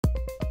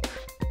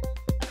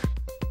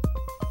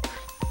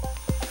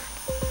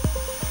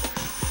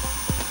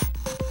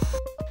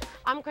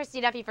I'm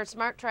Christy Duffy for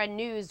Smart Trend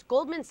News.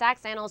 Goldman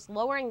Sachs analysts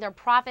lowering their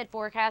profit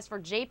forecast for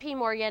JP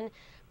Morgan,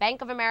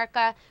 Bank of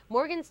America,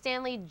 Morgan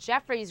Stanley,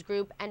 Jefferies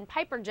Group, and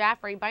Piper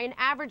Jaffray by an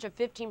average of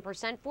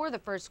 15% for the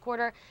first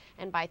quarter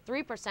and by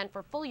 3%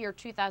 for full year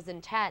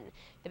 2010.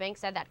 The bank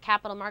said that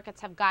capital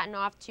markets have gotten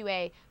off to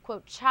a,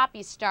 quote,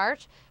 choppy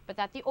start, but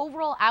that the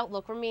overall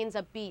outlook remains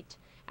upbeat.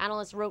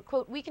 Analysts wrote,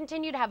 quote, "We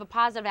continue to have a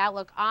positive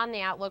outlook on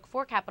the outlook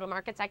for capital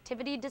markets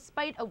activity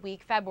despite a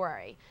weak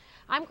February."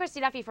 I'm Christy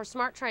Duffy for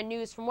Smart Trend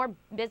News. For more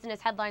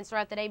business headlines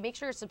throughout the day, make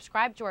sure to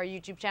subscribe to our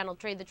YouTube channel,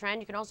 Trade the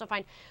Trend. You can also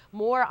find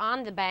more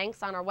on the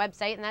banks on our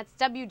website, and that's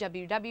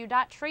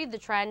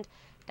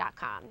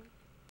www.tradethetrend.com.